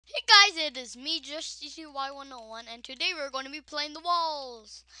Hey guys, it is me, just Y101, and today we're going to be playing the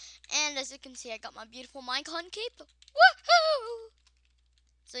walls. And as you can see, I got my beautiful Minecon cape. Woohoo!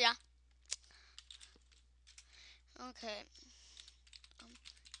 So yeah. Okay. Um,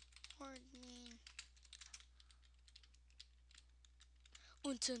 Coordinate.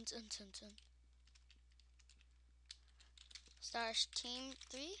 Un. Slash team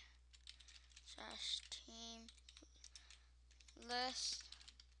 3. Slash team list.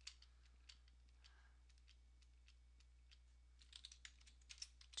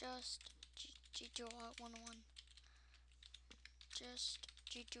 Just GGY101. Just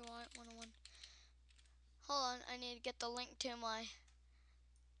GGY101. Hold on, I need to get the link to my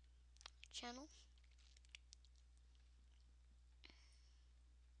channel.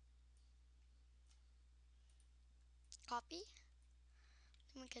 Copy.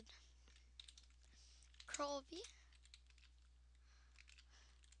 Then we could Control V.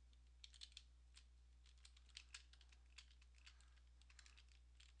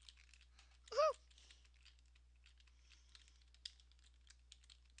 Woohoo!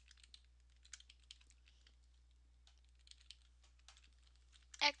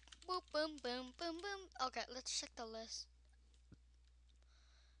 Boom, boom, boom, boom, boom. Okay, let's check the list.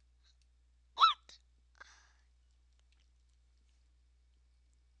 What?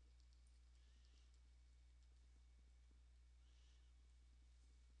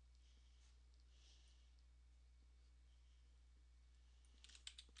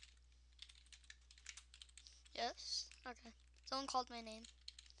 Yes. Okay. Someone called my name.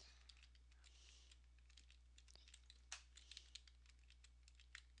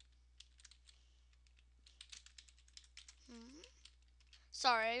 Hmm?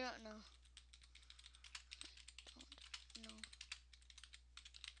 Sorry, I don't know. Don't know.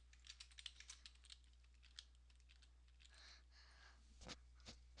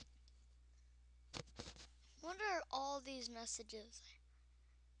 What are all these messages?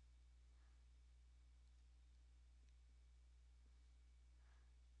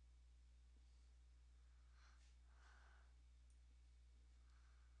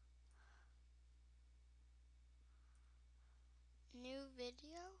 New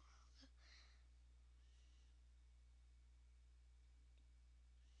video?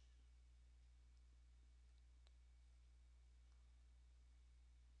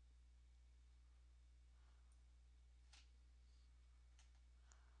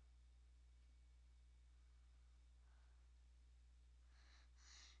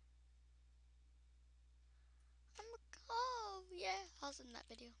 Oh, yeah. I was in that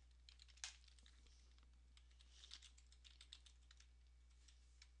video.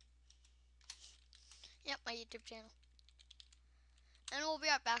 Yep, my YouTube channel. And we'll be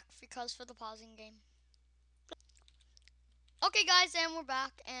right back because for the pausing game. Okay, guys, and we're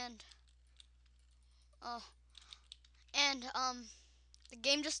back, and uh, the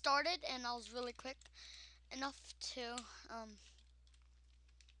game just started, and I was really quick enough to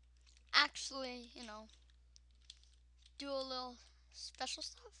actually, do a little special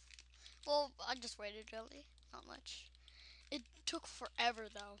stuff. Well, I just waited really, not much. It took forever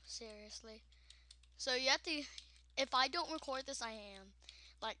though, seriously. So you have to, if I don't record this, I am.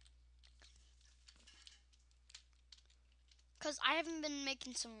 Like, cause I haven't been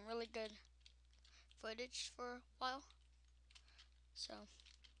making some really good footage for a while. So,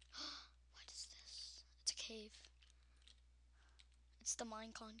 what is this? It's a cave. It's the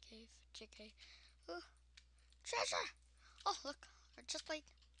Minecon cave, JK. Ooh, treasure! Oh, look, I just played.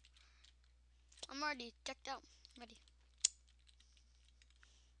 I'm already checked out, ready.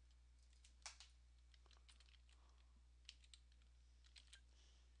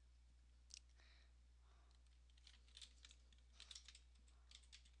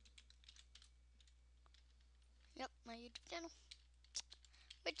 Yep, my YouTube channel,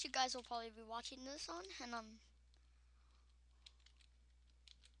 which you guys will probably be watching this on, and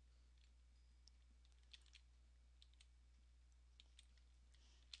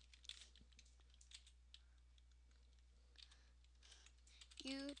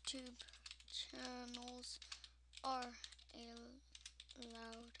YouTube channels are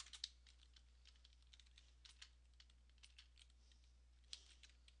allowed.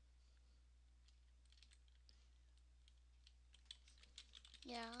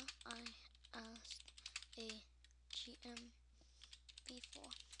 Yeah, I asked a GM before.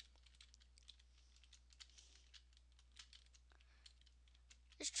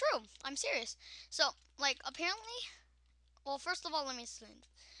 It's true. I'm serious. So, like, apparently, well, first of all, let me explain.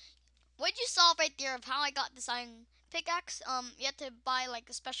 What you saw right there of how I got this iron pickaxe, you have to buy like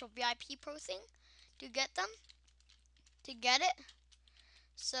a special VIP pro thing to get them, to get it.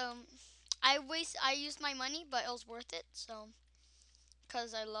 So I used my money, but it was worth it. So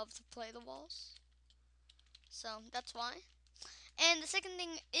because I love to play the walls, so that's why. And the second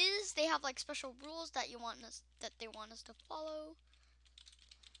thing is they have like special rules that they want us to follow.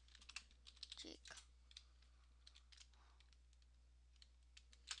 Gee,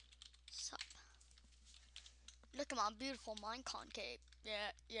 sup. Look at my beautiful mine concave.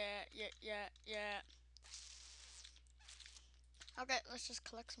 Yeah, yeah, yeah, yeah, yeah. Okay, let's just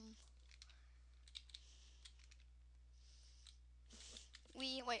collect some.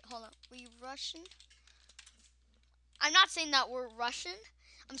 Wait, hold on. We Russian? I'm not saying that we're Russian.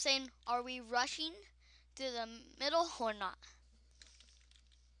 I'm saying, are we rushing to the middle or not?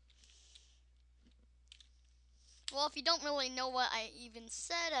 Well, if you don't really know what I even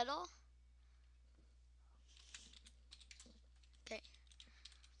said at all. Okay.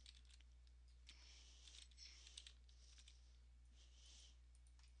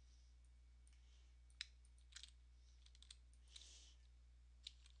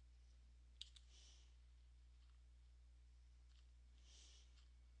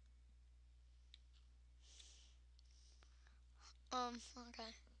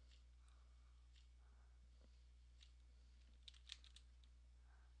 Okay.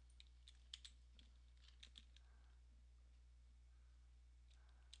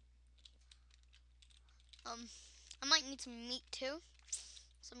 I might need some meat too.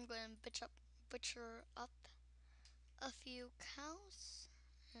 So I'm going to butcher up a few cows.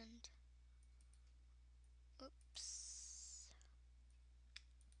 And, oops.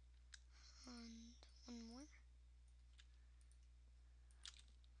 And one more.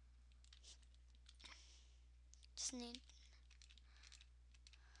 Just need.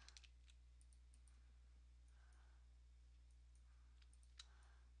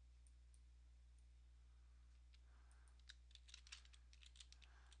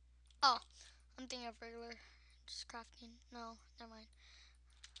 Oh, I'm thinking of regular. Just crafting. No, never mind.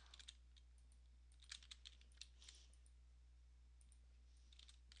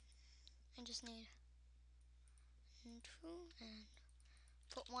 I just need two and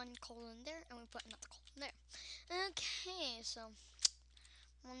put one coal in there, and we put another coal in there. Okay, so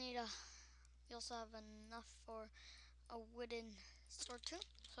we'll need a. We also have enough for a wooden sword too,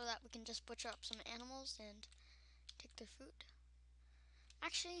 so that we can just butcher up some animals and take their food.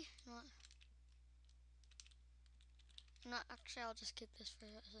 Actually, you know what? Not actually. I'll just keep this for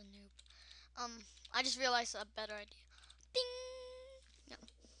as a noob. I just realized a better idea. Ding. No.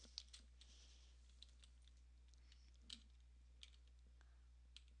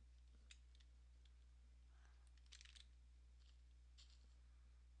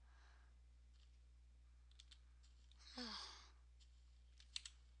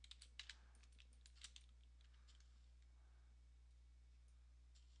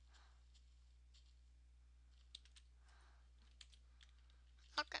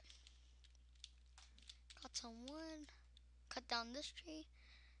 Okay. Got some wood. Cut down this tree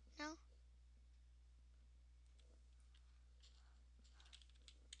now.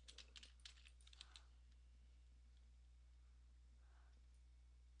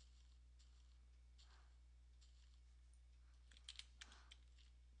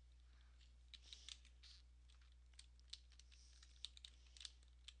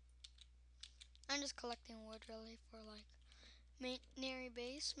 I'm just collecting wood really for like maintenance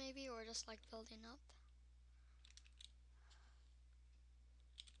base maybe, or just like building up.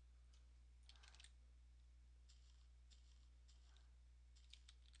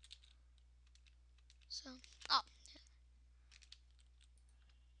 So, oh,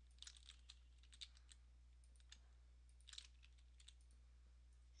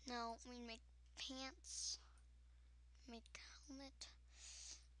 now we make pants, make helmet.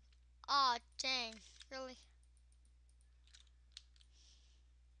 Ah, oh, dang, really?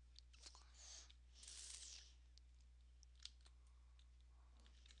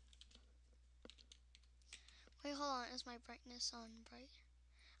 Wait, hold on, is my brightness on bright?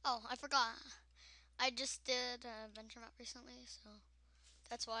 Oh, I forgot. I just did an adventure map recently, so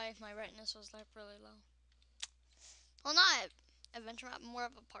that's why my brightness was like really low. Well, not adventure map, more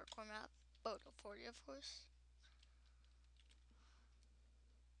of a parkour map, but 40 of course.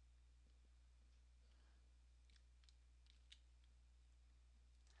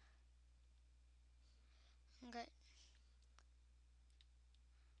 Okay.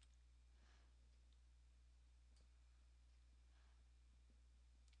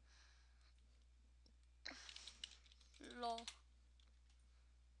 Lol.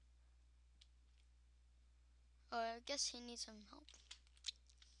 Oh, I guess he needs some help.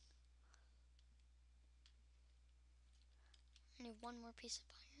 I need one more piece of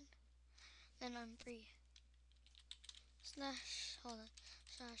iron. Then I'm free. Slash, hold on.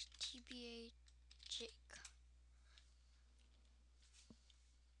 Slash TBA Jake.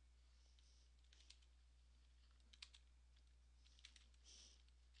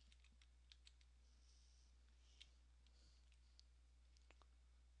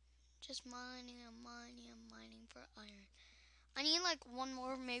 Just mining and mining and mining for iron. I need like one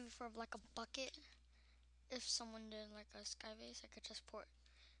more maybe for like a bucket. If someone did like a sky base, I could just pour it.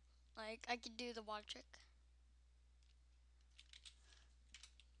 Like I could do the water trick.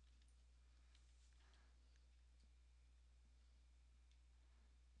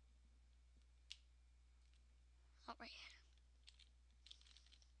 Oh, right here.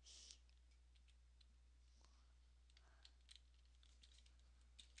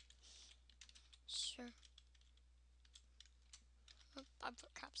 Sure. Oh, I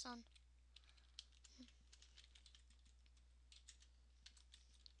put caps on.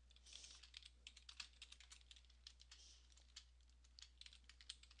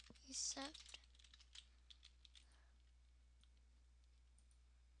 Except.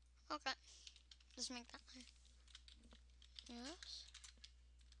 Okay. Just make that iron. Yes.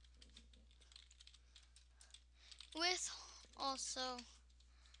 With also.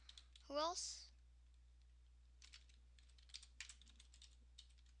 Who else?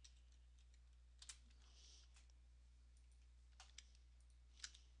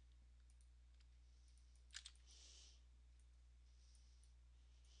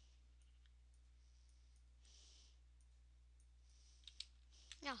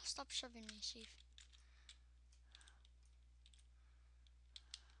 Yeah, stop shoving me, Chief.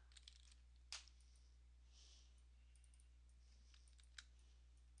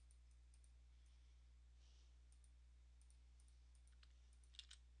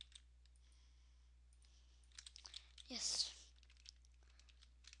 Yes.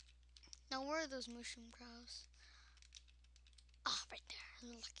 Now where are those mushroom crows? Ah, right there.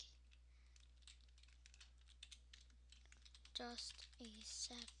 Lucky. Just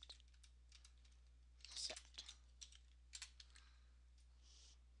accept. Accept.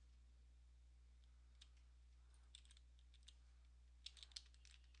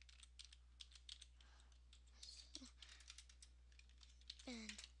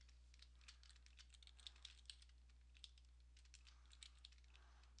 And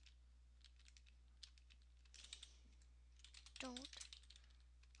don't.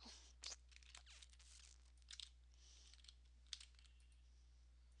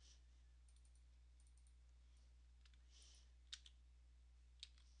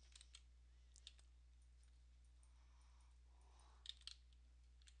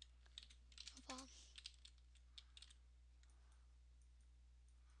 Bob.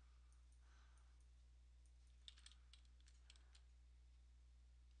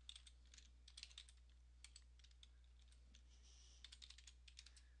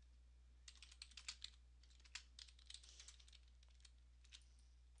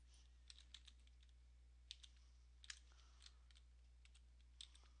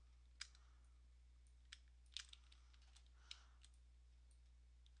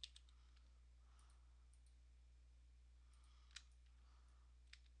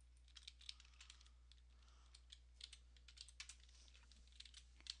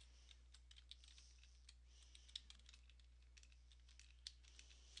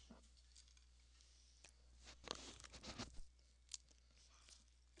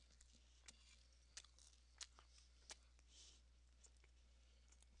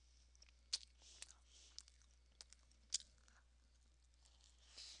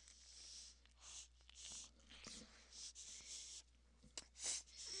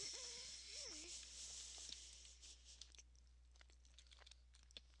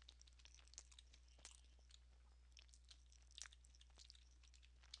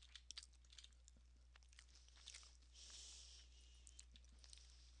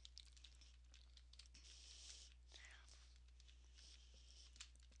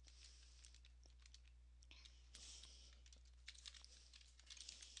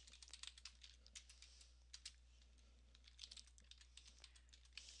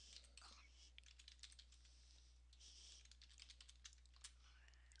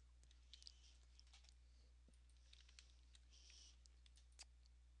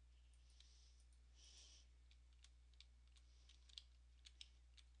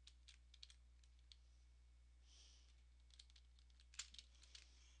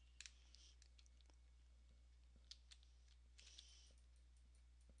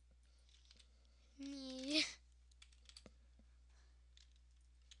 Me.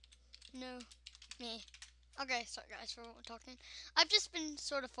 No. Me. Okay, sorry guys for talking. I've just been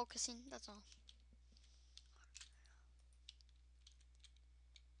sort of focusing, that's all.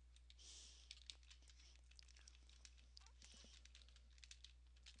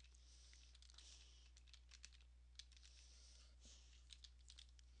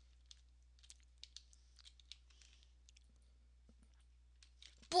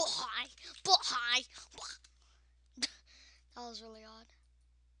 Boy, boy. That was really odd.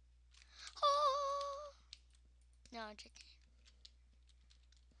 Oh. No, I'm joking.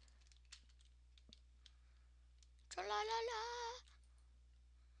 Tra-la-la-la.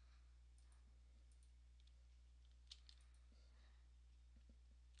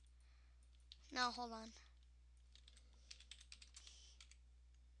 Now, hold on.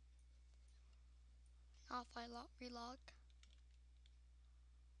 Now if I relog.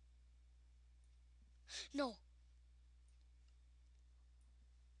 No.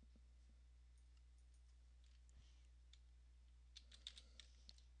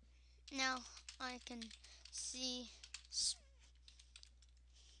 Now I can see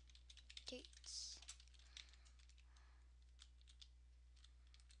dates.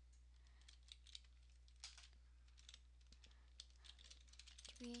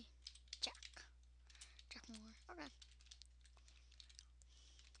 Three. Jack. Jack more. Okay.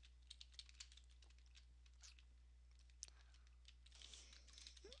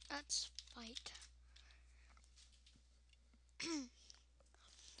 Let's fight.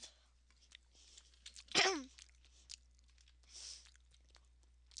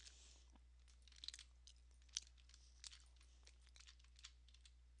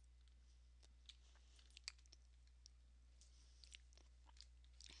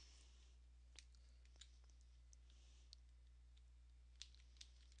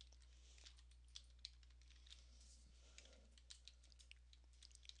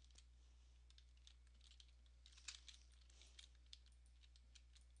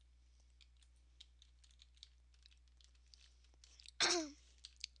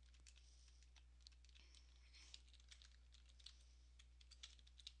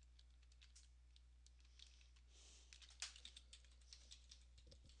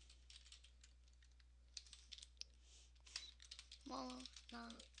 Mala, na,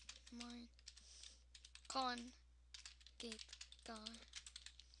 mine. Con, gate, guy.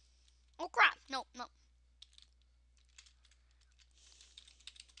 Oh crap! No, no.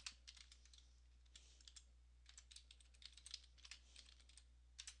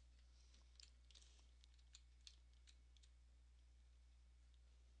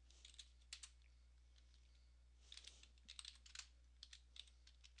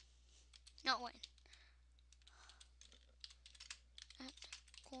 No, wait. At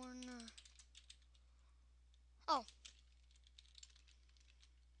corner. Oh.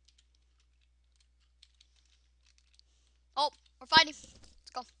 Oh, we're fighting.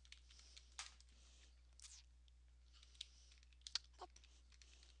 Let's go.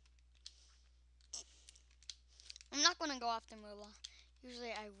 I'm not gonna go after Moolah.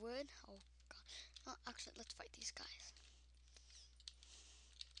 Usually I would. Oh god. Oh, actually, let's fight these guys.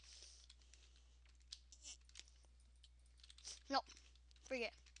 Nope.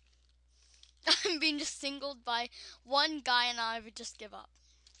 Forget. I'm being just singled by one guy and I would just give up.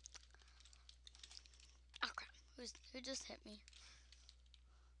 Oh crap. Who just hit me?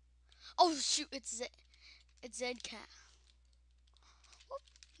 Oh shoot, it's Zed Cat. Whoop,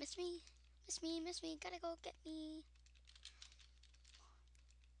 miss me. Miss me, miss me. Gotta go get me.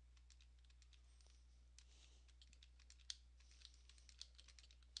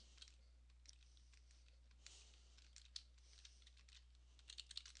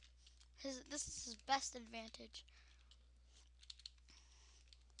 This is his best advantage.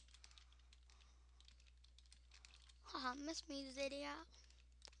 Haha, miss me, Zedia.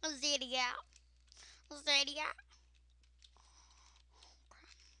 Zedia. Zedia.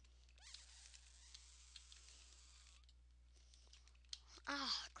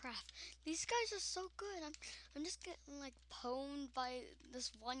 Ah, crap. These guys are so good. I'm just getting like pwned by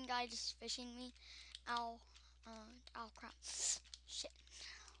this one guy just fishing me. Ow. Ow, crap. Shit.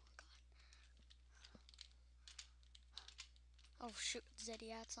 Oh shoot,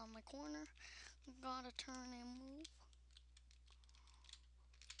 Zediat's on my corner. Gotta turn and move.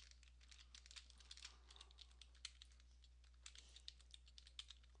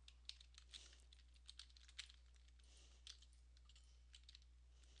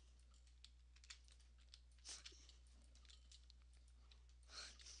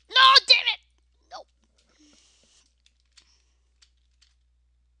 No, damn it! Nope.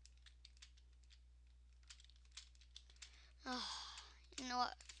 Oh, you know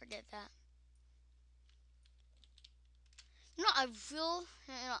what? Forget that. I will.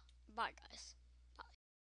 Bye, guys.